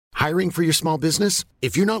Hiring for your small business?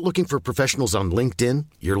 If you're not looking for professionals on LinkedIn,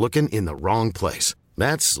 you're looking in the wrong place.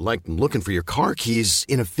 That's like looking for your car keys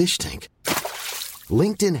in a fish tank.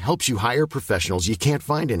 LinkedIn helps you hire professionals you can't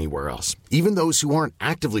find anywhere else, even those who aren't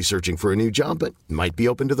actively searching for a new job but might be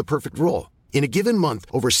open to the perfect role. In a given month,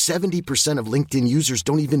 over 70% of LinkedIn users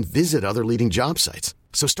don't even visit other leading job sites.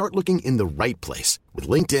 So start looking in the right place. With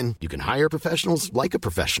LinkedIn, you can hire professionals like a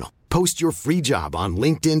professional. Post your free job on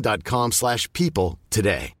linkedin.com/people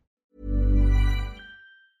today.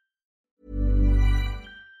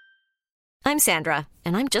 I'm Sandra,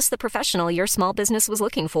 and I'm just the professional your small business was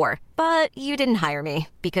looking for. But you didn't hire me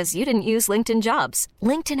because you didn't use LinkedIn Jobs.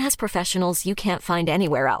 LinkedIn has professionals you can't find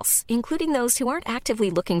anywhere else, including those who aren't actively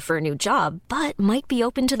looking for a new job, but might be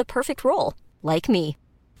open to the perfect role, like me.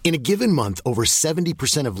 In a given month, over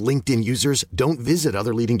 70% of LinkedIn users don't visit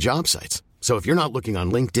other leading job sites. So if you're not looking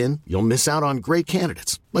on LinkedIn, you'll miss out on great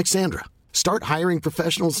candidates like Sandra. Start hiring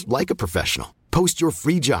professionals like a professional. Post your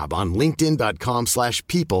free job on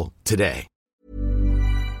linkedin.com/people today.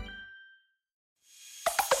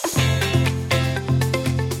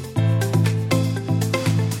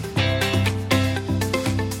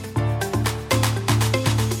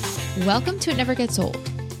 Welcome to It Never Gets Old,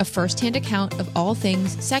 a first-hand account of all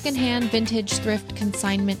things secondhand, vintage, thrift,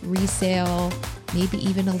 consignment, resale, maybe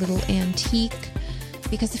even a little antique.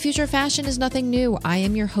 Because the future of fashion is nothing new. I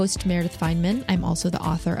am your host, Meredith Fineman. I'm also the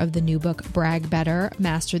author of the new book, Brag Better,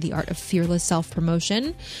 Master the Art of Fearless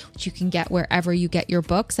Self-Promotion, which you can get wherever you get your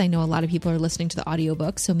books. I know a lot of people are listening to the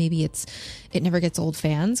audiobook, so maybe it's It Never Gets Old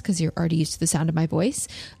fans because you're already used to the sound of my voice.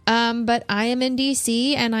 But I am in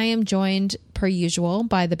DC, and I am joined, per usual,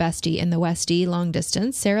 by the bestie in the Westie long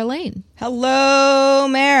distance, Sarah Lane. Hello,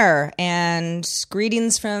 Mare, and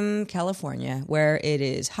greetings from California, where it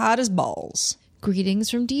is hot as balls. Greetings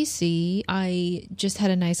from DC. I just had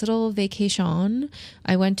a nice little vacation.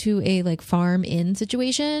 I went to a farm inn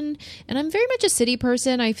situation, and I'm very much a city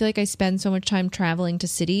person. I feel like I spend so much time traveling to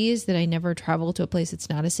cities that I never travel to a place that's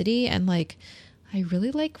not a city. And I really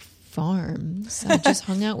like farms. I just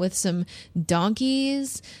hung out with some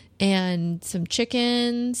donkeys and some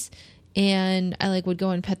chickens. And I would go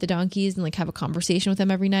and pet the donkeys and have a conversation with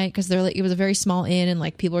them every night because they're it was a very small inn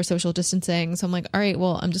and people are social distancing. So I'm all right,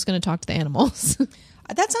 well, I'm just going to talk to the animals.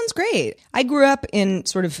 That sounds great. I grew up in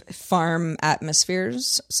sort of farm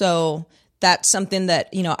atmospheres. So that's something that,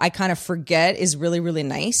 I kind of forget is really, really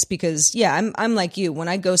nice because, yeah, I'm like you. When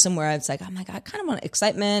I go somewhere, it's oh my God, I kind of want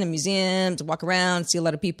excitement and museums to walk around, see a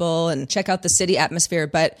lot of people and check out the city atmosphere.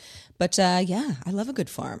 But yeah, I love a good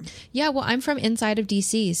farm. Yeah, well, I'm from inside of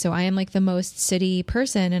DC, so I am the most city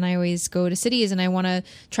person, and I always go to cities, and I want to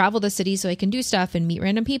travel to cities so I can do stuff and meet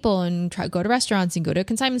random people and go to restaurants and go to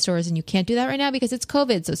consignment stores, and you can't do that right now because it's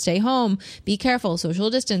COVID, so stay home, be careful, social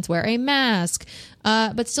distance, wear a mask,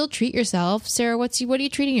 but still treat yourself. Sarah, what are you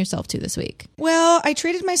treating yourself to this week? Well, I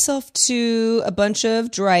treated myself to a bunch of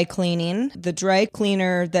dry cleaning. The dry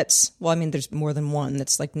cleaner there's more than one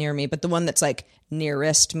that's near me, but the one that's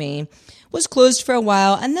nearest me was closed for a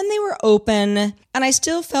while, and then they were open, and I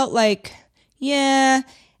still felt yeah,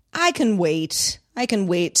 I can wait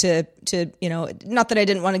to not that I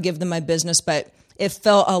didn't want to give them my business, but it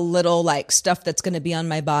felt a little stuff that's going to be on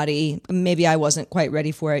my body. Maybe I wasn't quite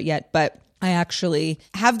ready for it yet, but I actually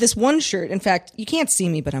have this one shirt. In fact, you can't see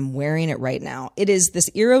me, but I'm wearing it right now. It is this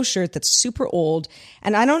Eero shirt that's super old,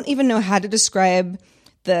 and I don't even know how to describe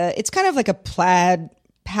it's kind of like a plaid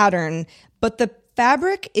pattern, but the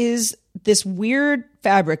fabric is this weird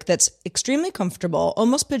fabric that's extremely comfortable,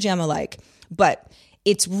 almost pajama-like, but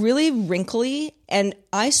it's really wrinkly, and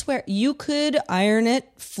I swear you could iron it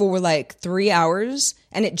for 3 hours,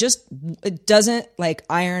 and it doesn't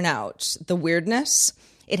iron out the weirdness.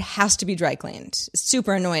 It has to be dry cleaned. It's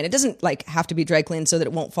super annoying. It doesn't have to be dry cleaned so that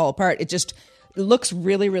it won't fall apart. It just looks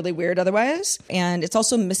really, really weird otherwise, and it's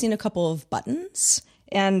also missing a couple of buttons,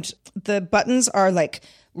 and the buttons are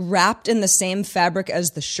wrapped in the same fabric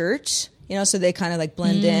as the shirt, so they kind of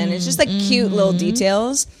blend in. It's just cute little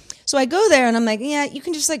details. So I go there and I'm yeah, you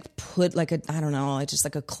can just put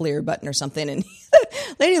a clear button or something. And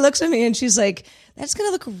the lady looks at me and she's that's going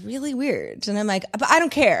to look really weird. And I'm but I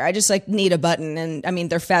don't care. I just need a button. And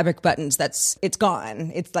they're fabric buttons. It's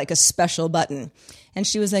gone. It's a special button. And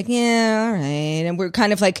she was yeah, all right. And we're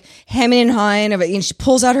kind of hemming and hawing of it. And she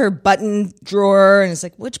pulls out her button drawer and it's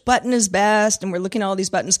which button is best? And we're looking at all these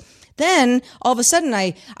buttons. Then all of a sudden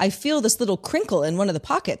I feel this little crinkle in one of the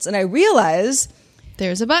pockets and I realize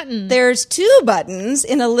There's a button. There's 2 buttons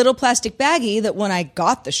in a little plastic baggie that when I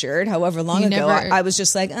got the shirt, however long ago, I was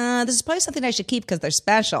just like, this is probably something I should keep because they're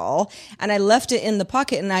special. And I left it in the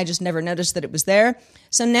pocket and I just never noticed that it was there.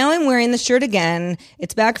 So now I'm wearing the shirt again.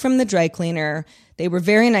 It's back from the dry cleaner. They were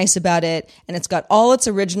very nice about it, and it's got all its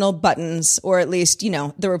original buttons, or at least, you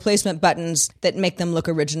know, the replacement buttons that make them look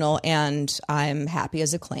original, and I'm happy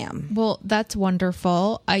as a clam. Well, that's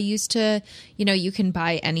wonderful. I used to, you know, you can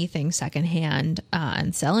buy anything secondhand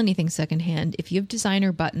and sell anything secondhand. If you have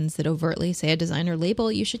designer buttons that overtly say a designer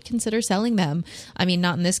label, you should consider selling them. I mean,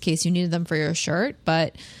 not in this case, you needed them for your shirt,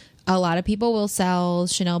 but a lot of people will sell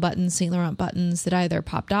Chanel buttons, Saint Laurent buttons that either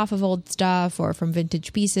popped off of old stuff or from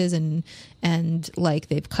vintage pieces and like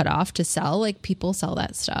they've cut off to sell. Like people sell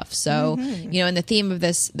that stuff. So, you know, and the theme of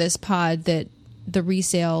this pod that the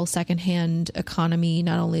resale secondhand economy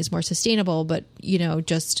not only is more sustainable, but, you know,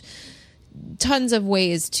 just tons of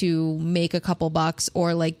ways to make a couple bucks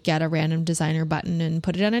or like get a random designer button and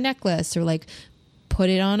put it on a necklace or like put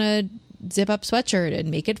it on a zip up sweatshirt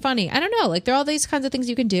and make it funny. I don't know. Like there are all these kinds of things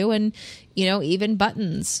you can do. And, you know, even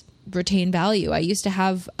buttons retain value. I used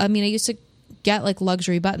to get like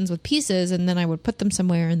luxury buttons with pieces and then I would put them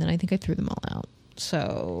somewhere and then I think I threw them all out.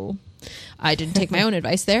 So I didn't take my own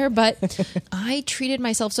advice there, but I treated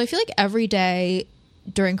myself. So I feel like every day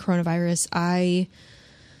during coronavirus, I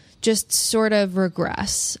just sort of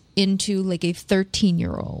regress into like a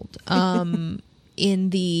 13-year-old.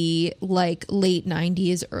 In the like late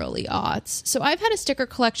 90s, early aughts. So I've had a sticker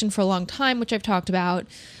collection for a long time, which I've talked about.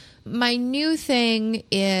 My new thing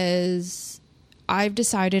is I've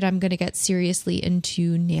decided I'm going to get seriously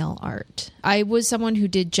into nail art. I was someone who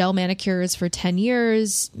did gel manicures for 10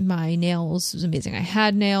 years. My nails was amazing. I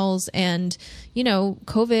had nails and, you know,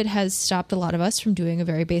 COVID has stopped a lot of us from doing a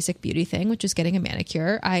very basic beauty thing, which is getting a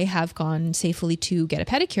manicure. I have gone safely to get a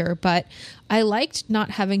pedicure, but I liked not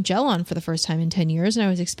having gel on for the first time in 10 years. And I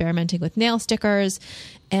was experimenting with nail stickers.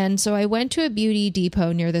 And so I went to a beauty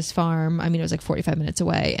depot near this farm. I mean, it was like 45 minutes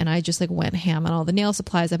away. And I just like went ham on all the nail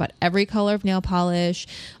supplies. I bought every color of nail polish.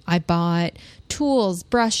 I bought tools,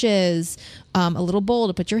 brushes, a little bowl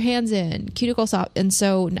to put your hands in, cuticle soft. And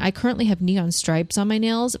so I currently have neon stripes on my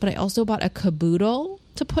nails, but I also bought a caboodle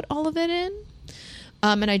to put all of it in.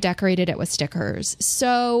 And I decorated it with stickers.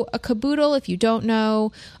 So a caboodle, if you don't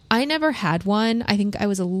know, I never had one. I think I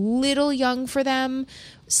was a little young for them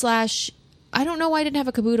 / I don't know why I didn't have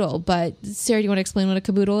a caboodle, but Sarah, do you want to explain what a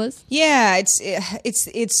caboodle is? Yeah,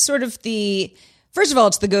 it's sort of the, first of all,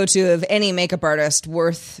 it's the go-to of any makeup artist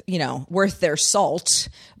worth their salt.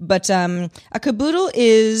 But a caboodle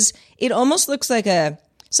it almost looks like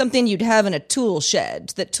something you'd have in a tool shed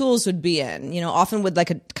that tools would be in, you know, often with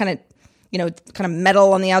like a kind of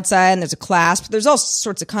metal on the outside, and there's a clasp. There's all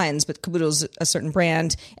sorts of kinds, but Caboodle's a certain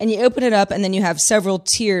brand. And you open it up, and then you have several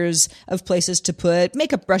tiers of places to put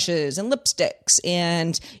makeup brushes and lipsticks,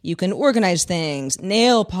 and you can organize things,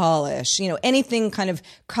 nail polish, you know, anything kind of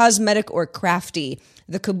cosmetic or crafty.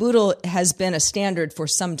 The Caboodle has been a standard for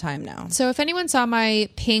some time now. So if anyone saw my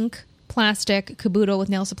pink plastic caboodle with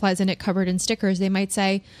nail supplies in it covered in stickers, they might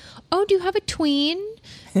say, "Oh, do you have a tween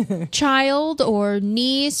child or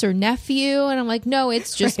niece or nephew?" And I'm like, no,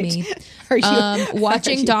 it's just me.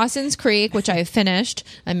 Watching Dawson's Creek, which I have finished.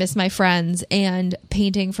 I miss my friends, and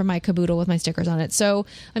painting from my caboodle with my stickers on it. So,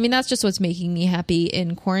 I mean, that's just what's making me happy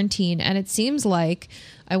in quarantine. And it seems like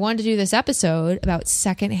I wanted to do this episode about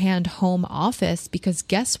secondhand home office because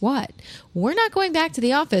guess what? We're not going back to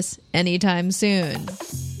the office anytime soon.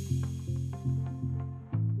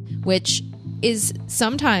 Which is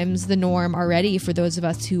sometimes the norm already for those of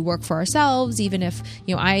us who work for ourselves, even if,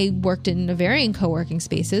 you know, I worked in a varying co-working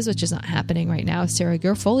spaces, which is not happening right now. Sarah,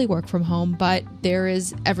 you're fully work from home, but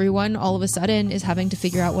everyone all of a sudden is having to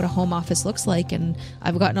figure out what a home office looks like. And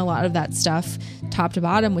I've gotten a lot of that stuff top to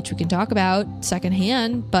bottom, which we can talk about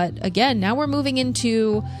secondhand. But again, now we're moving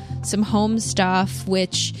into some home stuff,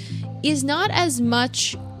 which is not as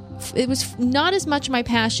much. It was not as much my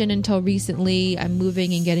passion until recently. I'm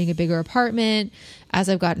moving and getting a bigger apartment. As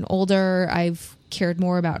I've gotten older, I've cared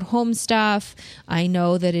more about home stuff. I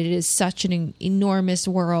know that it is such an enormous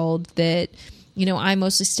world that, you know, I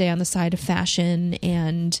mostly stay on the side of fashion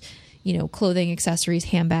and, you know, clothing, accessories,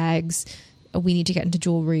 handbags. We need to get into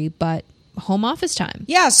jewelry, but home office time.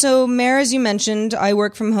 Yeah. So, Mare, as you mentioned, I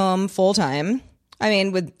work from home full time. I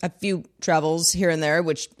mean, with a few travels here and there,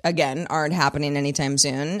 which, again, aren't happening anytime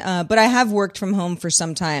soon. But I have worked from home for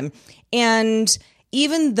some time. And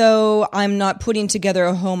even though I'm not putting together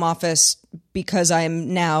a home office because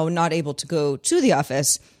I'm now not able to go to the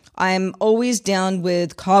office, I'm always down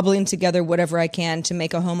with cobbling together whatever I can to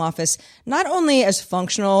make a home office not only as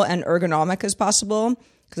functional and ergonomic as possible,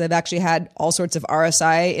 because I've actually had all sorts of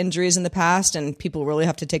RSI injuries in the past and people really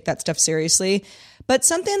have to take that stuff seriously, but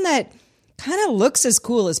something that kind of looks as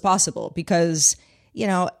cool as possible, because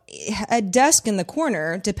a desk in the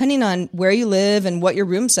corner, depending on where you live and what your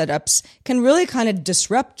room setups, can really kind of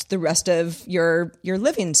disrupt the rest of your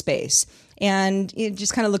living space. And it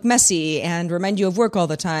just kind of look messy and remind you of work all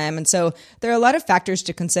the time. And so there are a lot of factors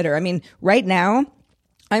to consider. I mean, right now,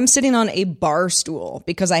 I'm sitting on a bar stool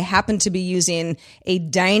because I happen to be using a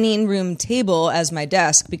dining room table as my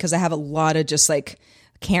desk because I have a lot of just like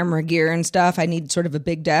camera gear and stuff. I need sort of a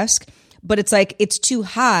big desk, but it's too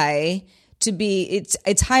high to be,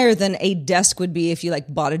 it's higher than a desk would be if you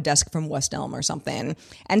like bought a desk from West Elm or something.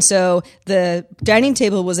 And so the dining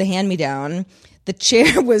table was a hand-me-down. The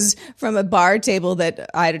chair was from a bar table that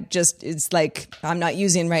it's like I'm not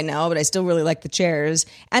using right now, but I still really like the chairs.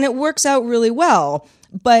 And it works out really well.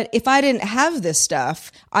 But if I didn't have this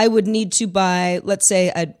stuff, I would need to buy, let's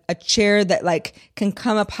say, a chair that like can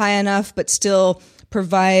come up high enough, but still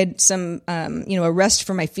provide some, a rest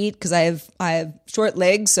for my feet, because I have short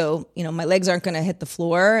legs. So, my legs aren't going to hit the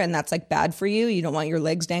floor, and that's like bad for you. You don't want your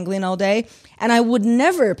legs dangling all day. And I would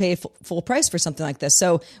never pay full price for something like this.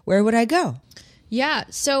 So where would I go? Yeah.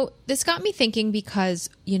 So this got me thinking because,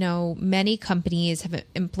 many companies have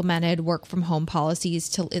implemented work from home policies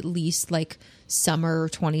till at least like summer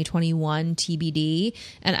 2021 TBD,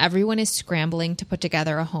 and everyone is scrambling to put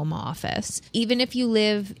together a home office. Even if you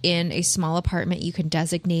live in a small apartment, you can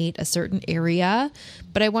designate a certain area.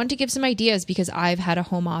 But I want to give some ideas because I've had a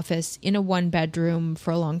home office in a 1-bedroom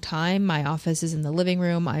for a long time. My office is in the living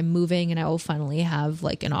room. I'm moving and I will finally have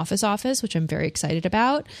like an office, which I'm very excited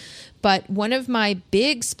about. But one of my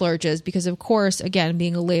big splurges, because of course, again,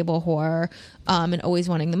 being a label whore and always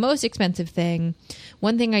wanting the most expensive thing,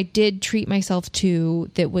 one thing I did treat myself to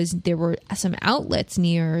there were some outlets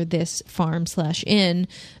near this farm/inn.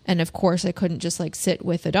 And of course, I couldn't just like sit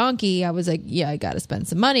with a donkey. I was like, yeah, I got to spend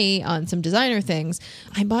some money on some designer things.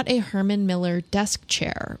 I bought a Herman Miller desk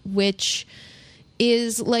chair, which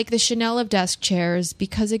is like the Chanel of desk chairs,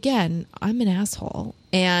 because again, I'm an asshole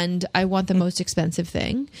and I want the most expensive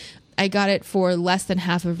thing. I got it for less than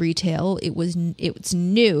half of retail. It's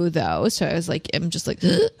new though. So I was like, I'm just like,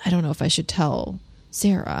 I don't know if I should tell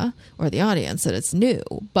Sarah or the audience that it's new,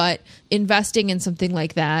 but investing in something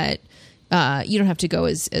like that, you don't have to go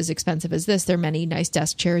as expensive as this. There are many nice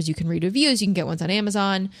desk chairs. You can read reviews. You can get ones on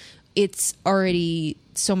Amazon. It's already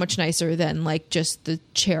so much nicer than like just the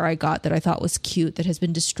chair I got that I thought was cute that has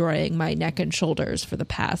been destroying my neck and shoulders for the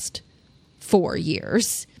past 4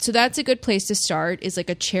 years. So that's a good place to start, is like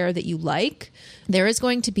a chair that you like. There is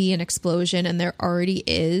going to be an explosion, and there already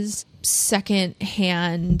is,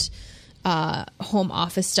 secondhand home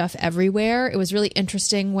office stuff everywhere. It was really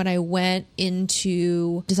interesting when I went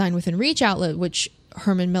into Design Within Reach outlet, which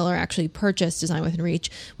Herman Miller actually purchased Design Within Reach,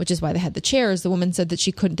 which is why they had the chairs. The woman said that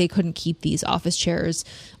they couldn't keep these office chairs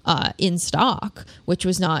in stock, which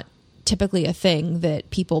was not typically a thing that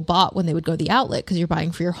people bought when they would go to the outlet, because you're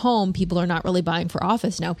buying for your home. People are not really buying for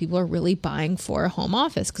office now. People are really buying for a home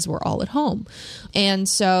office because we're all at home. And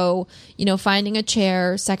so, finding a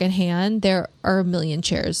chair secondhand, there are a million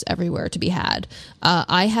chairs everywhere to be had.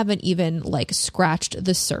 I haven't even like scratched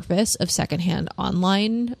the surface of secondhand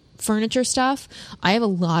online furniture stuff. I have a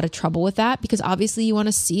lot of trouble with that because obviously you want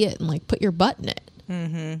to see it and like put your butt in it.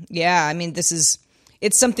 Mm-hmm. Yeah. I mean,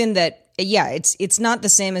 it's something that, yeah, it's not the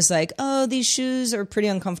same as like, oh, these shoes are pretty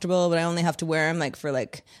uncomfortable, but I only have to wear them like for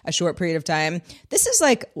like a short period of time. This is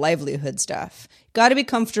like livelihood stuff. Got to be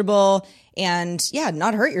comfortable and yeah,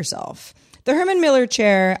 not hurt yourself. The Herman Miller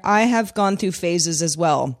chair, I have gone through phases as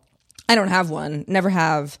well. I don't have one, never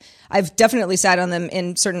have. I've definitely sat on them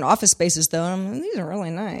in certain office spaces though. And these are really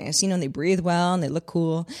nice. They breathe well and they look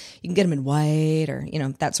cool. You can get them in white or,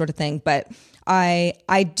 that sort of thing. But I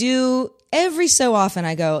do every so often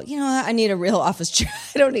I go, I need a real office chair.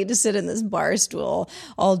 I don't need to sit in this bar stool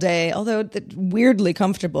all day, although it's weirdly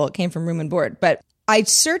comfortable. It came from Room and Board. But I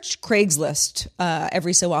search Craigslist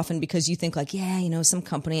every so often because you think like, yeah, some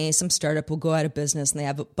company, some startup will go out of business and they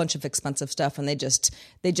have a bunch of expensive stuff and they just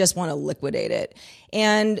want to liquidate it.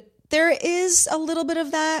 And there is a little bit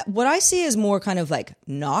of that. What I see is more kind of like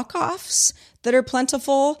knockoffs that are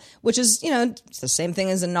plentiful, which is, it's the same thing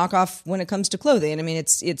as a knockoff when it comes to clothing. I mean,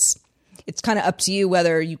 it's kind of up to you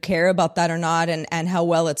whether you care about that or not and how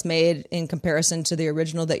well it's made in comparison to the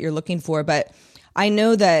original that you're looking for. But I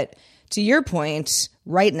know that, to your point,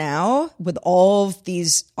 right now, with all of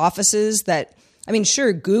these offices that I mean,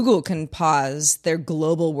 sure, Google can pause their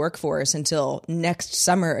global workforce until next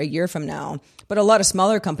summer, a year from now. But a lot of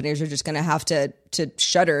smaller companies are just going to have to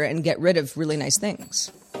shutter and get rid of really nice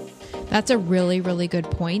things. That's a really, really good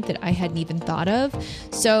point that I hadn't even thought of.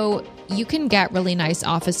 So you can get really nice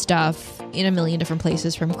office stuff in a million different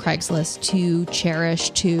places, from Craigslist to Cherish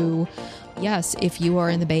to, yes, if you are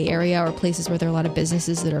in the Bay Area or places where there are a lot of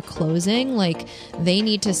businesses that are closing, like they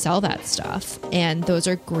need to sell that stuff. And those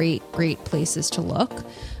are great, great places to look.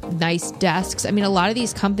 Nice desks. I mean, a lot of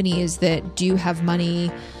these companies that do have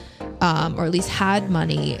money, or at least had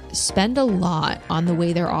money, spend a lot on the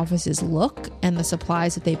way their offices look and the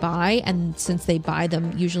supplies that they buy. And since they buy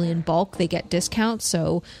them usually in bulk, they get discounts.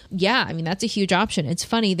 So yeah, I mean, that's a huge option. It's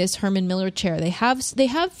funny, this Herman Miller chair, they have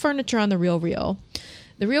furniture on The RealReal.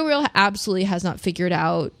 The RealReal absolutely has not figured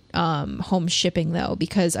out home shipping though,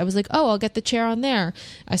 because I was like, oh, I'll get the chair on there.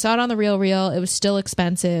 I saw it on The RealReal. It was still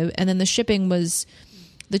expensive. And then the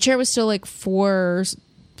chair was still like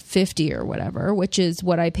 $450 or whatever, which is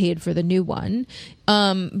what I paid for the new one.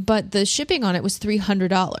 But the shipping on it was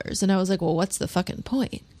 $300. And I was like, well, what's the fucking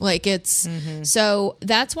point? Like so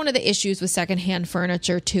that's one of the issues with secondhand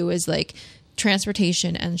furniture too, is like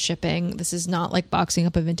transportation and shipping. This is not like boxing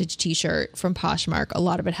up a vintage t-shirt from Poshmark. A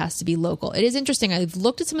lot of it has to be local. It is interesting. I've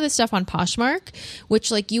looked at some of this stuff on Poshmark,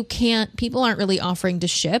 which like people aren't really offering to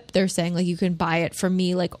ship. They're saying like you can buy it from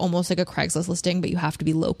me, like almost like a Craigslist listing, but you have to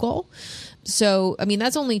be local. So, I mean,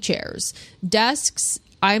 that's only chairs. Desks,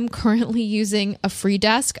 I'm currently using a free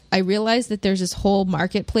desk. I realized that there's this whole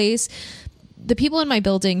marketplace. The people in my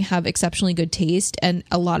building have exceptionally good taste, and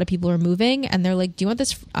a lot of people are moving, and they're like, do you want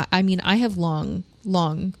this? I mean, I have long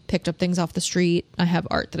picked up things off the street. I have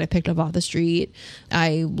art that I picked up off the street.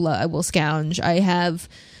 I will scrounge. I have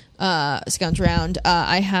scrounge around.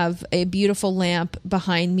 I have a beautiful lamp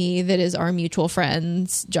behind me that is our mutual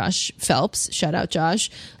friend's, Josh Phelps. Shout out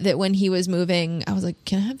Josh. That when he was moving, I was like,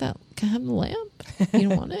 can I have that? Can I have the lamp? You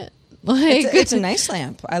don't want it? Like, it's a nice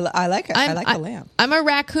lamp. I like it. I like the lamp. I'm a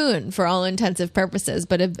raccoon for all intensive purposes,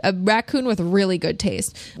 but a raccoon with really good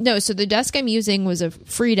taste. No, so the desk I'm using was a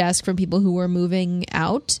free desk from people who were moving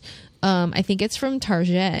out. I think it's from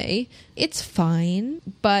Target. It's fine,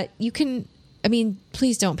 but you can... I mean,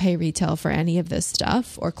 please don't pay retail for any of this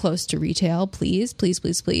stuff, or close to retail. Please, please,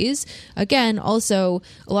 please, please. Again, also,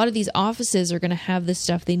 a lot of these offices are going to have this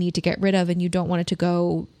stuff they need to get rid of, and you don't want it to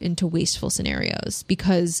go into wasteful scenarios.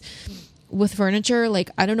 Because with furniture,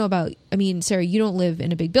 like, I don't know about, I mean, Sarah, you don't live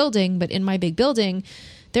in a big building, but in my big building,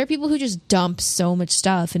 there are people who just dump so much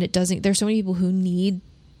stuff, and there's so many people who need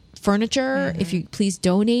furniture. If you please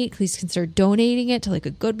consider donating it to like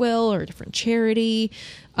a Goodwill or a different charity.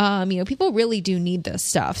 People really do need this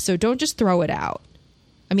stuff, so don't just throw it out.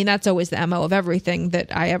 I mean, that's always the MO of everything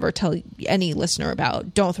that I ever tell any listener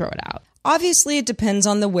about. Don't throw it out. Obviously, it depends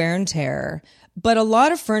on the wear and tear, but a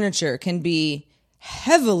lot of furniture can be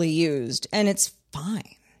heavily used, and it's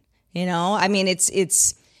fine. I mean,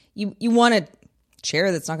 it's you want a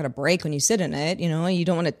chair that's not going to break when you sit in it. You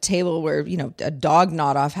don't want a table where a dog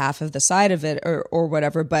gnawed off half of the side of it or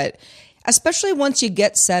whatever. But especially once you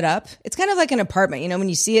get set up, it's kind of like an apartment. When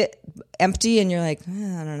you see it empty and you're like,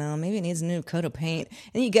 I don't know, maybe it needs a new coat of paint,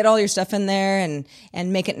 and you get all your stuff in there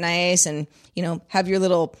and make it nice, and have your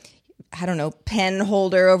little, I don't know, pen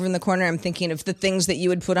holder over in the corner. I'm thinking of the things that you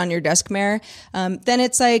would put on your desk mirror. Then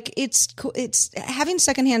it's like it's having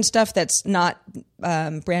secondhand stuff that's not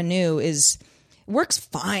brand new works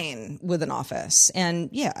fine with an office. And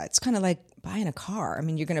yeah, it's kind of like buying a car. I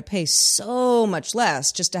mean, you're going to pay so much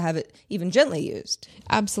less just to have it even gently used.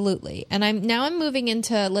 Absolutely. And I'm moving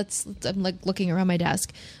into, I'm like looking around my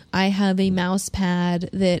desk. I have a mouse pad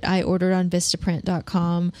that I ordered on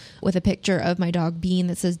Vistaprint.com with a picture of my dog Bean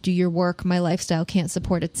that says, "Do your work. My lifestyle can't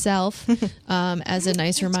support itself," as a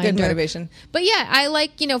nice reminder. Good motivation. But yeah, I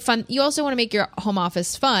like, fun. You also want to make your home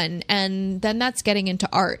office fun. And then that's getting into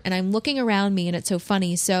art. And I'm looking around me and it's so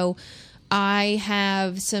funny. So I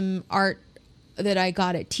have some art that I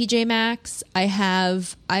got at TJ Maxx. I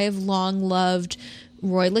have long loved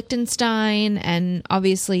Roy Lichtenstein, and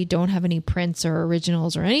obviously don't have any prints or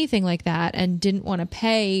originals or anything like that, and didn't want to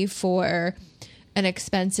pay for an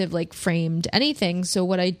expensive like framed anything. So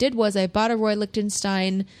what I did was I bought a Roy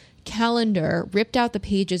Lichtenstein calendar, ripped out the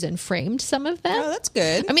pages and framed some of them. Oh, that's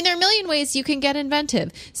good. I mean, there are a million ways you can get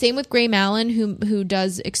inventive. Same with Gray Mallon, who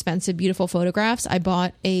does expensive, beautiful photographs. I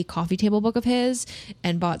bought a coffee table book of his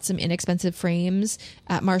and bought some inexpensive frames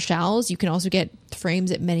at Marshall's. You can also get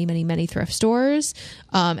frames at many, many, many thrift stores.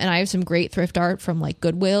 And I have some great thrift art from like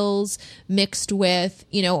Goodwills mixed with,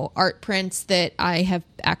 art prints that I have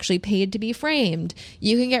actually paid to be framed.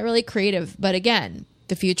 You can get really creative. But again,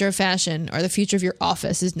 the future of fashion or the future of your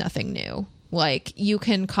office is nothing new. Like, you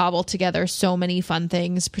can cobble together so many fun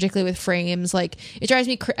things, particularly with frames. Like, it drives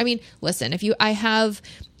me I mean, listen, I have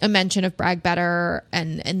a mention of Brag Better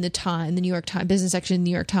and the New York Times business section in the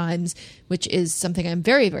New York Times, which is something I'm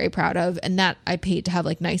very, very proud of, and that I paid to have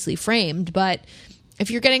like nicely framed. But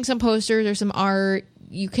if you're getting some posters or some art,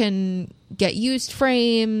 you can get used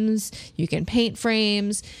frames, you can paint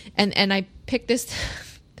frames, and I picked this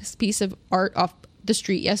piece of art off the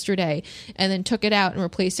street yesterday and then took it out and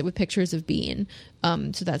replaced it with pictures of Bean.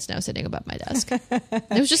 So that's now sitting above my desk.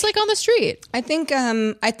 It was just like on the street. I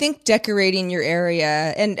think decorating your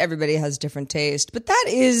area, and everybody has different taste, but that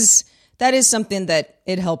is something that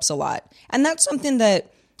it helps a lot. And that's something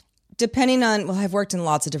that, depending on, well, I've worked in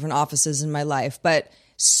lots of different offices in my life, but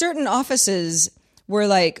certain offices were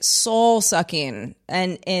like soul sucking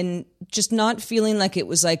and just not feeling like it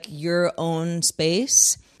was like your own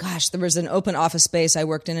space. Gosh, there was an open office space I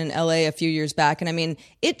worked in LA a few years back. And I mean,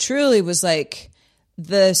 it truly was like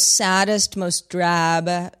the saddest, most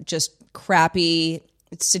drab, just crappy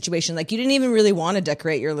situation. Like, you didn't even really want to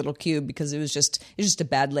decorate your little cube because it was just a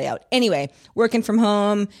bad layout. Anyway, working from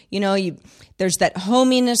home, there's that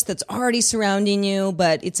hominess that's already surrounding you,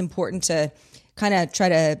 but it's important to kind of try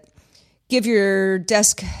to give your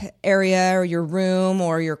desk area or your room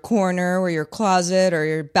or your corner or your closet or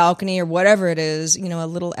your balcony or whatever it is, a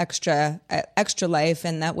little extra life.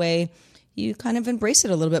 And that way you kind of embrace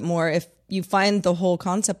it a little bit more if you find the whole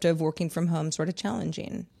concept of working from home sort of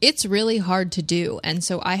challenging. It's really hard to do. And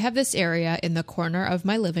so I have this area in the corner of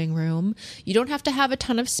my living room. You don't have to have a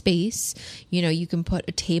ton of space. You can put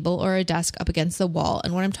a table or a desk up against the wall.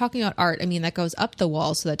 And when I'm talking about art, I mean, that goes up the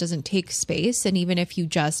wall, so that doesn't take space. And even if you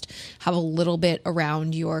just have a little bit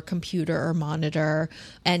around your computer or monitor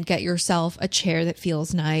and get yourself a chair that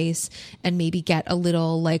feels nice and maybe get a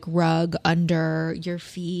little like rug under your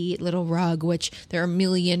feet, little rug, which there are a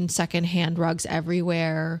million secondhand rugs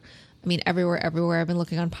everywhere. I mean, everywhere. I've been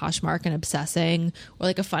looking on Poshmark and obsessing. Or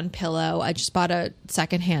like a fun pillow. I just bought a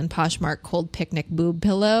secondhand Poshmark Cold Picnic boob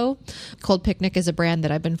pillow. Cold Picnic is a brand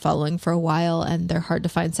that I've been following for a while, and they're hard to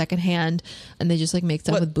find secondhand, and they just like make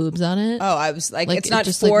stuff with boobs on it. Oh, I was like it's not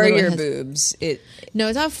just for your boobs. No,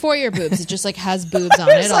 it's not for your boobs. It just like has boobs on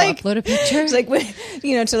it. I'll upload a picture. It's like,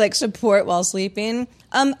 to like support while sleeping.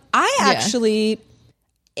 I actually,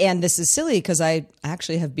 and this is silly because I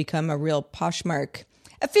actually have become a real Poshmark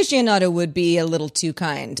aficionado would be a little too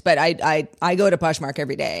kind, but I go to Poshmark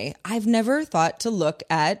every day. I've never thought to look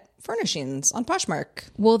at furnishings on Poshmark.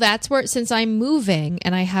 Well, that's where, since I'm moving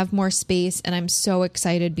and I have more space and I'm so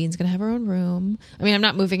excited, Bean's going to have her own room. I mean, I'm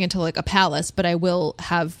not moving into like a palace, but I will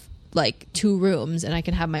have like 2 rooms and I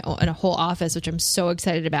can have my own and a whole office, which I'm so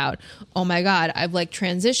excited about. Oh my God. I've like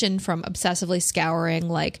transitioned from obsessively scouring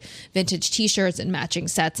like vintage t-shirts and matching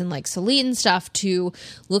sets and like Celine stuff to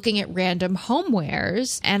looking at random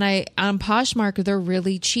homewares. And on Poshmark, they're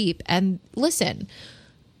really cheap. And listen,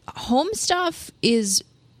 home stuff is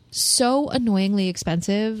so annoyingly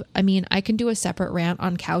expensive. I mean, I can do a separate rant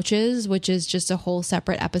on couches, which is just a whole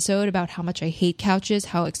separate episode about how much I hate couches,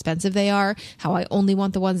 how expensive they are, how I only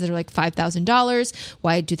want the ones that are like $5,000.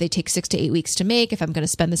 Why do they take 6 to 8 weeks to make? If I'm going to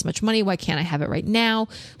spend this much money, why can't I have it right now?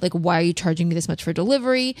 Like, why are you charging me this much for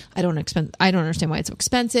delivery? I don't understand why it's so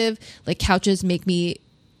expensive. Like, couches make me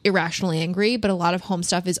irrationally angry, but a lot of home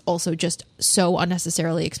stuff is also just so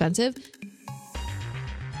unnecessarily expensive.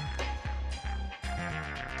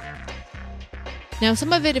 Now,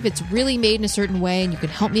 some of it, if it's really made in a certain way and you can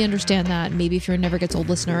help me understand that, maybe if you're a Never Gets Old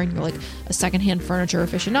listener and you're like a secondhand furniture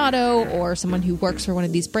aficionado or someone who works for one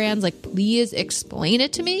of these brands, like, please explain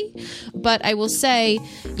it to me. But I will say,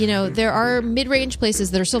 there are mid-range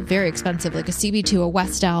places that are still very expensive, like a CB2, a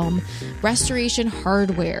West Elm, Restoration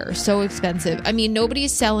Hardware, so expensive. I mean,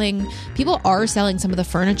 people are selling some of the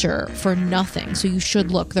furniture for nothing, so you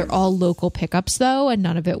should look. They're all local pickups though, and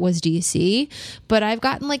none of it was DC. But I've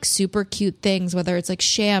gotten like super cute things, whether it's like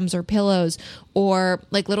shams or pillows or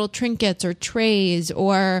like little trinkets or trays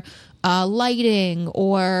or lighting,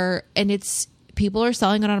 and it's people are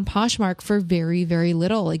selling it on Poshmark for very, very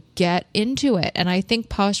little. Like, get into it. And I think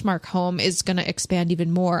Poshmark Home is going to expand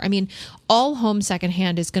even more. I mean, all home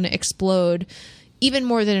secondhand is going to explode even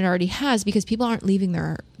more than it already has, because people aren't leaving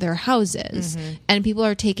their houses, and people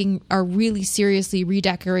are really seriously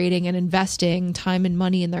redecorating and investing time and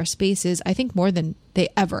money in their spaces, I think more than they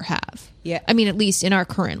ever have. Yeah. I mean, at least in our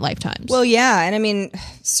current lifetimes. Well, yeah. And I mean,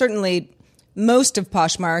 certainly most of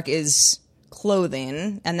Poshmark is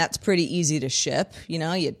clothing, and that's pretty easy to ship.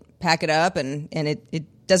 You pack it up and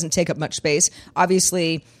it doesn't take up much space.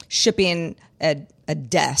 Obviously, shipping a a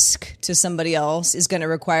desk to somebody else is going to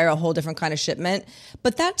require a whole different kind of shipment.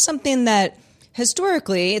 But that's something that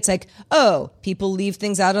historically it's like, oh, people leave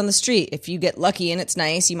things out on the street. If you get lucky and it's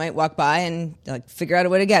nice, you might walk by and like figure out a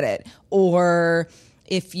way to get it. Or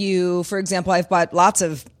if you, for example, I've bought lots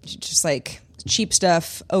of just like cheap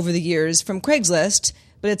stuff over the years from Craigslist,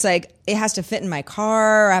 but it's like it has to fit in my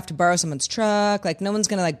car. Or I have to borrow someone's truck. Like no one's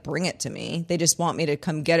going to like bring it to me. They just want me to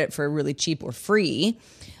come get it for really cheap or free.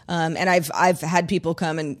 And I've had people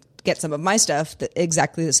come and get some of my stuff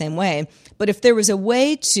exactly the same way. But if there was a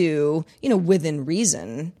way to, within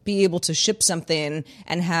reason, be able to ship something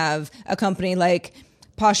and have a company like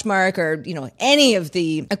Poshmark or, any of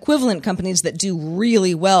the equivalent companies that do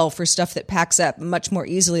really well for stuff that packs up much more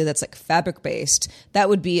easily, that's like fabric based, that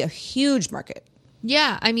would be a huge market.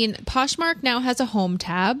 Yeah. I mean, Poshmark now has a home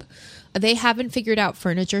tab. They haven't figured out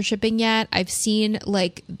furniture shipping yet. I've seen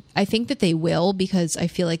I think that they will because I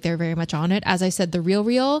feel like they're very much on it. As I said, the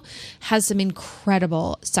RealReal has some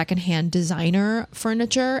incredible secondhand designer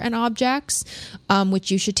furniture and objects,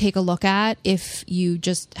 which you should take a look at if you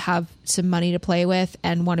just have some money to play with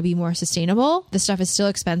and want to be more sustainable. The stuff is still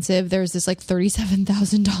expensive. There's this like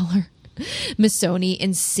 $37,000 Missoni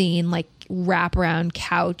insane like wraparound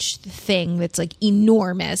couch thing that's like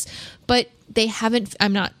enormous, but they haven't,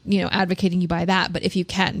 I'm not, advocating you buy that, but if you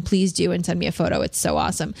can, please do and send me a photo. It's so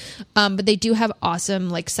awesome. But they do have awesome,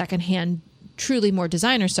 like secondhand, truly more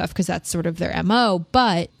designer stuff because that's sort of their MO.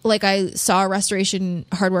 But like I saw a restoration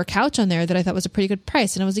hardware couch on there that I thought was a pretty good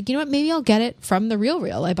price. And I was like, you know what, maybe I'll get it from the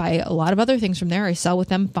RealReal. I buy a lot of other things from there. I sell with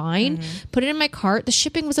them fine. Put it in my cart. The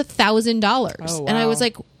shipping was $1,000. Oh, wow. And I was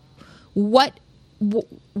like,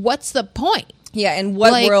 what's the point? Yeah. In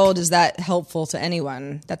what world is that helpful to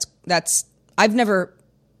anyone?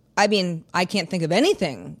 I can't think of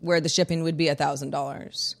anything where the shipping would be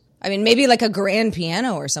 $1,000. I mean, maybe like a grand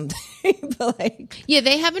piano or something, but like, yeah,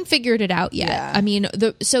 they haven't figured it out yet. Yeah. I mean,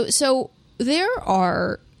 so there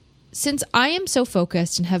are, since I am so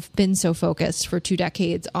focused and have been so focused for 2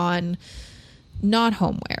 decades on not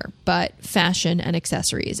homeware, but fashion and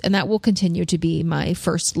accessories. And that will continue to be my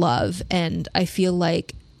first love. And I feel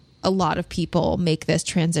like a lot of people make this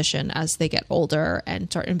transition as they get older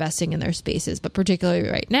and start investing in their spaces. But particularly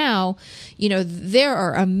right now, there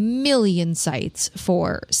are a million sites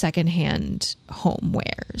for secondhand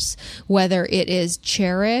homewares, whether it is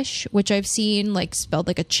Chairish, which I've seen like spelled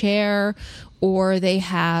like a chair, or they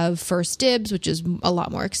have First Dibs, which is a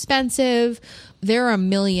lot more expensive. There are a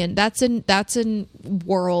million. That's a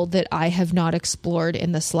world that I have not explored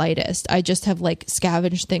in the slightest. I just have like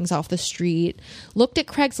scavenged things off the street, looked at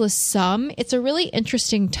Craigslist some. It's a really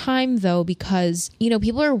interesting time though, because,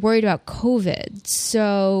 people are worried about COVID.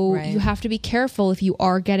 So You have to be careful if you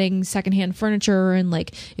are getting secondhand furniture and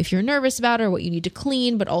like if you're nervous about it or what you need to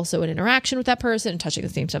clean, but also an interaction with that person and touching the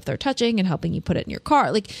same stuff they're touching and helping you put it in your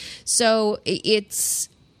car.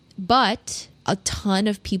 But a ton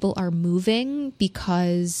of people are moving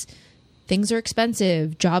because things are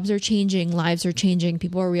expensive, jobs are changing, lives are changing,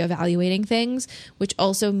 people are reevaluating things, which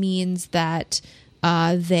also means that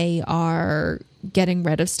they are getting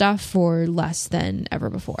rid of stuff for less than ever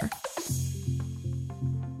before.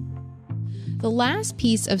 The last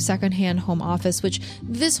piece of secondhand home office, which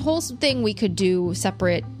this whole thing we could do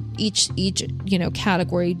separate, each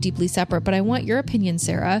category deeply separate, but I want your opinion,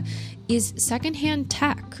 Sarah, is secondhand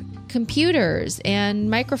tech. Computers and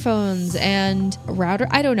microphones and router.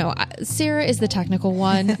 I don't know. Sarah is the technical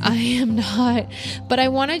one. I am not. But I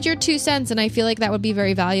wanted your 2 cents, and I feel like that would be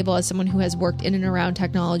very valuable as someone who has worked in and around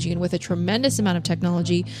technology and with a tremendous amount of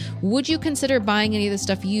technology. Would you consider buying any of the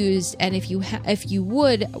stuff used? And if you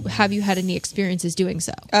would, have you had any experiences doing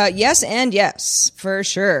so? Yes and yes, for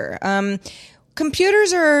sure.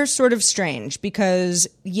 Computers are sort of strange because,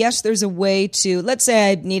 yes, there's a way to, let's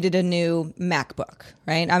say I needed a new MacBook,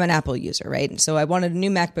 right? I'm an Apple user, right? And so I wanted a new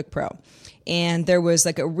MacBook Pro. And there was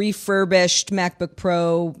like a refurbished MacBook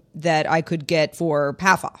Pro that I could get for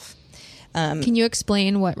half off. Can you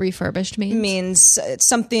explain what refurbished means? It means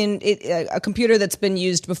something, a computer that's been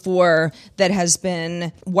used before that has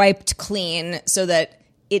been wiped clean so that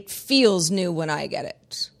it feels new when I get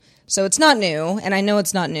it. So it's not new, and I know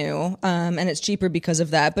it's not new, and it's cheaper because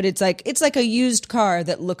of that. But it's like a used car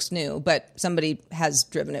that looks new, but somebody has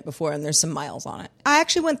driven it before, and there's some miles on it. I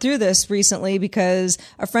actually went through this recently because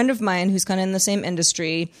a friend of mine who's kind of in the same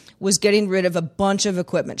industry was getting rid of a bunch of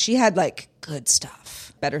equipment. She had like good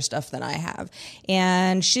stuff, better stuff than I have,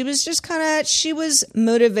 and she was just she was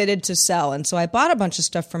motivated to sell, and so I bought a bunch of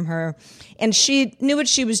stuff from her, and she knew what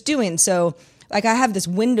she was doing. So like I have this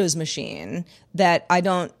Windows machine that I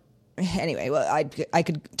don't. Anyway, well, I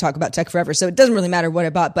could talk about tech forever, so it doesn't really matter what I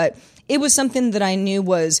bought, but it was something that I knew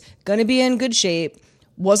was going to be in good shape,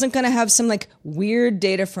 wasn't going to have some like weird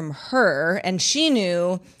data from her. And she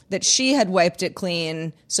knew that she had wiped it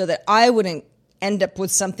clean so that I wouldn't end up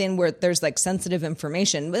with something where there's like sensitive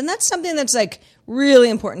information. And that's something that's like really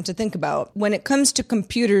important to think about when it comes to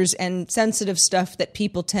computers and sensitive stuff that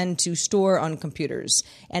people tend to store on computers,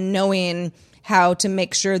 and knowing how to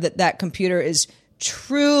make sure that that computer is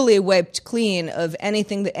truly wiped clean of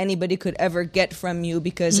anything that anybody could ever get from you,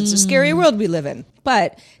 because it's a scary world we live in.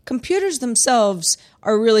 But computers themselves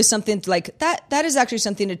are really something to like that is actually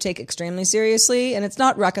something to take extremely seriously. And it's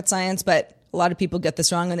not rocket science, but a lot of people get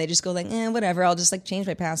this wrong and they just go like, whatever, I'll just like change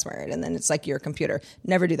my password. And then it's like your computer.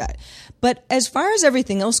 Never do that. But as far as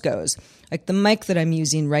everything else goes, like the mic that I'm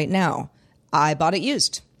using right now, I bought it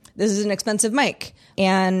used. This is an expensive mic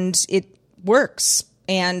and it works.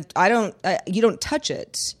 And you don't touch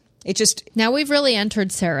it. It just. Now we've really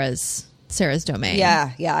entered Sarah's domain. Yeah.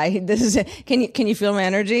 Can you feel my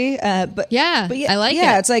energy? But yeah, I like it.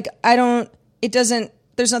 Yeah. It's like,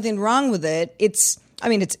 there's nothing wrong with it. It's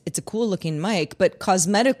a cool looking mic, but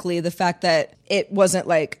cosmetically, the fact that it wasn't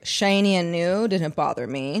like shiny and new didn't bother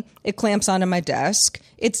me. It clamps onto my desk.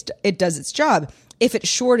 It does its job. If it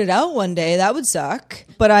shorted out one day, that would suck.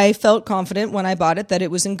 But I felt confident when I bought it that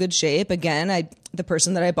it was in good shape. Again, the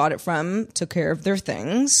person that I bought it from took care of their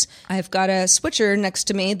things. I've got a switcher next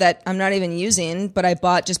to me that I'm not even using, but I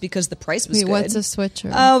bought just because the price was good. What's a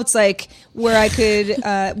switcher? Oh, it's like where I could,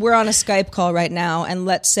 we're on a Skype call right now, and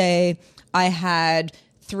let's say I had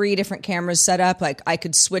 3 different cameras set up. Like I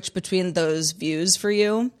could switch between those views for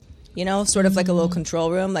you, sort of like a little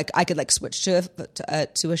control room. Like I could like switch to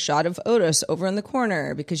a shot of Otis over in the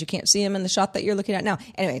corner because you can't see him in the shot that you're looking at now.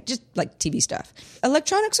 Anyway, just like TV stuff.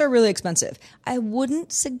 Electronics are really expensive. I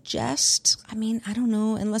wouldn't suggest, I don't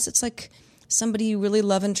know, unless it's like somebody you really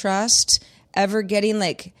love and trust, ever getting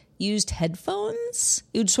like used headphones.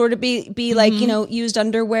 It would sort of be like, used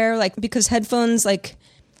underwear, like, because headphones, like,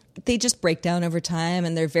 they just break down over time,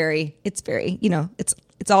 and it's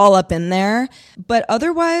all up in there. But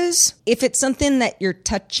otherwise, if it's something that you're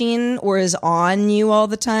touching or is on you all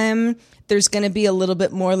the time, there's going to be a little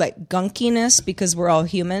bit more like gunkiness because we're all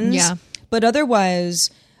humans. Yeah. But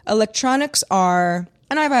otherwise, electronics are,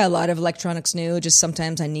 and I buy a lot of electronics new, just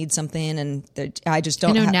sometimes I need something and I just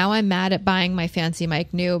don't. Now I'm mad at buying my fancy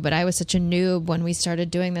mic new, but I was such a noob when we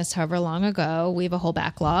started doing this however long ago. We have a whole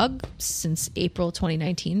backlog since April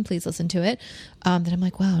 2019. Please listen to it. That I'm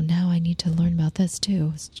like, wow, now I need to learn about this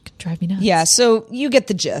too. It's going to drive me nuts. Yeah, so you get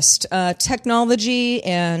the gist. Technology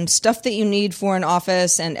and stuff that you need for an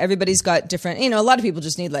office, and everybody's got different, a lot of people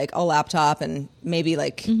just need like a laptop and maybe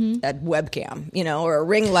like a webcam, or a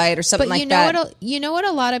ring light or something like that. You know what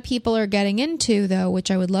a lot of people are getting into though, which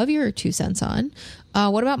I would love your 2 cents on.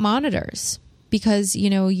 What about monitors? Because, you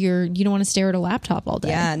don't want to stare at a laptop all day.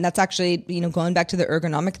 Yeah, and that's actually, going back to the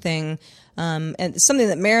ergonomic thing, and something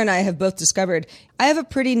that Mare and I have both discovered. I have a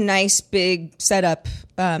pretty nice big setup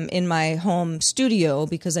in my home studio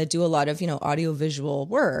because I do a lot of, audio-visual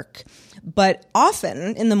work. But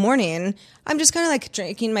often in the morning, I'm just kind of like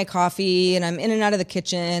drinking my coffee and I'm in and out of the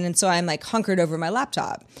kitchen. And so I'm like hunkered over my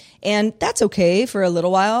laptop. And that's okay for a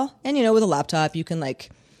little while. And, with a laptop, you can like,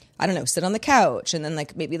 I don't know, sit on the couch and then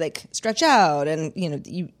like maybe like stretch out and,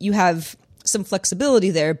 you have some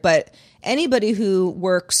flexibility there. But anybody who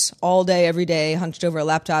works all day, every day, hunched over a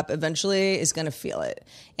laptop eventually is going to feel it,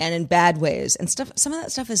 and in bad ways. And some of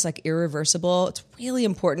that stuff is like irreversible. It's really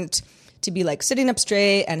important to be like sitting up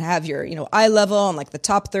straight and have your, eye level on like the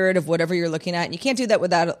top third of whatever you're looking at. And you can't do that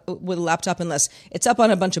with a laptop unless it's up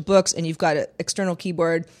on a bunch of books and you've got an external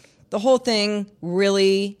keyboard. The whole thing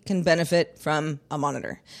really can benefit from a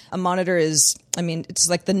monitor. A monitor is, it's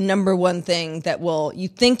like the number one thing that you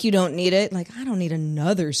think you don't need it. Like, I don't need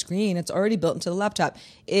another screen. It's already built into the laptop.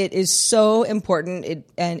 It is so important.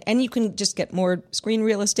 And you can just get more screen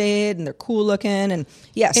real estate, and they're cool looking. And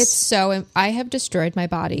yes. I have destroyed my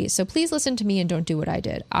body. So please listen to me and don't do what I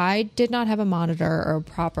did. I did not have a monitor or a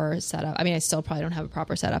proper setup. I still probably don't have a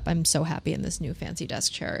proper setup. I'm so happy in this new fancy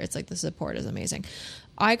desk chair. It's like the support is amazing.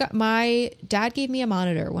 My dad gave me a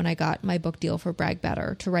monitor when I got my book deal for Brag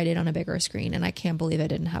Better to write it on a bigger screen, and I can't believe I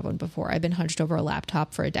didn't have one before. I've been hunched over a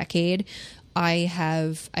laptop for a decade. I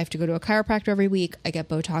have to go to a chiropractor every week. I get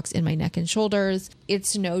Botox in my neck and shoulders.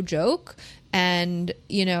 It's no joke. And,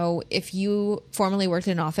 if you formerly worked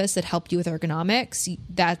in an office that helped you with ergonomics,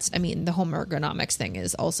 the home ergonomics thing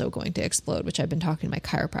is also going to explode, which I've been talking to my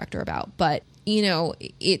chiropractor about. But,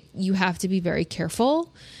 you have to be very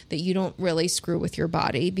careful that you don't really screw with your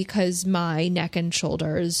body, because my neck and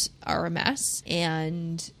shoulders are a mess.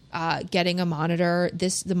 And getting a monitor.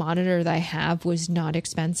 The monitor that I have was not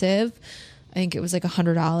expensive. I think it was like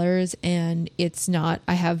 $100, and it's not,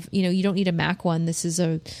 I have, you don't need a Mac one. This is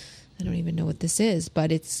I don't even know what this is,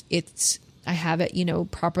 but I have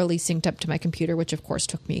it, properly synced up to my computer, which of course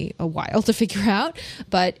took me a while to figure out,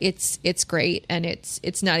 but it's great. And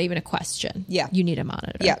it's not even a question. Yeah. You need a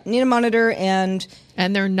monitor. Yeah. Need a monitor, and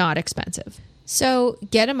they're not expensive. So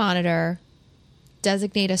get a monitor,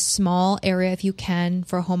 designate a small area if you can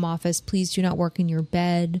for a home office. Please do not work in your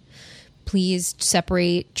bed. Please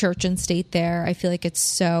separate church and state there. I feel like it's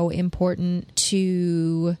so important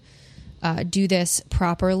to do this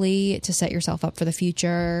properly to set yourself up for the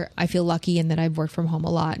future. I feel lucky in that I've worked from home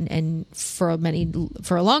a lot and for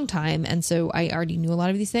a long time. And so I already knew a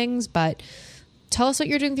lot of these things, but tell us what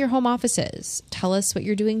you're doing with your home offices. Tell us what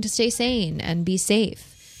you're doing to stay sane and be safe.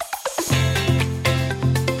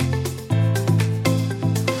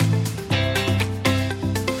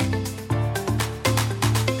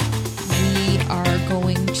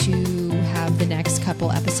 To have the next couple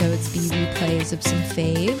episodes be replays of some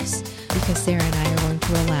faves because Sarah and I are going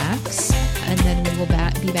to relax, and then we will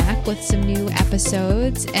be back with some new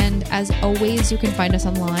episodes. And as always, you can find us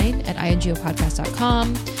online at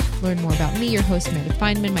ingopodcast.com. Learn more about me, your host Meredith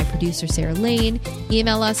Fineman, my producer Sarah Lane.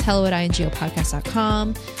 Email us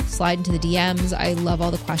hello@ingopodcast.com. Slide into the DMs. I love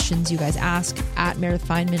all the questions you guys ask at Meredith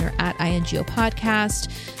Fineman or at ingopodcast.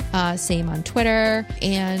 Same on Twitter,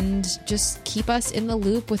 and just keep us in the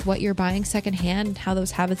loop with what you're buying secondhand, how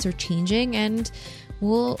those habits are changing, and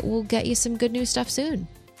we'll get you some good new stuff soon.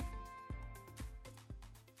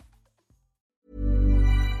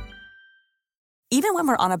 Even when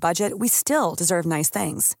we're on a budget, we still deserve nice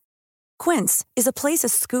things. Quince is a place to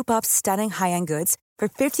scoop up stunning high-end goods for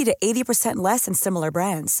 50 to 80% less than similar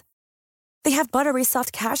brands. They have buttery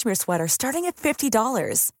soft cashmere sweaters starting at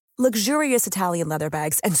 $50, luxurious Italian leather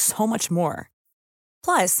bags, and so much more.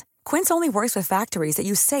 Plus, Quince only works with factories that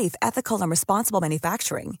use safe, ethical, and responsible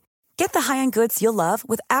manufacturing. Get the high-end goods you'll love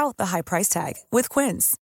without the high price tag with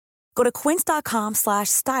Quince. Go to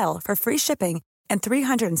quince.com/style for free shipping and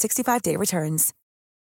 365-day returns.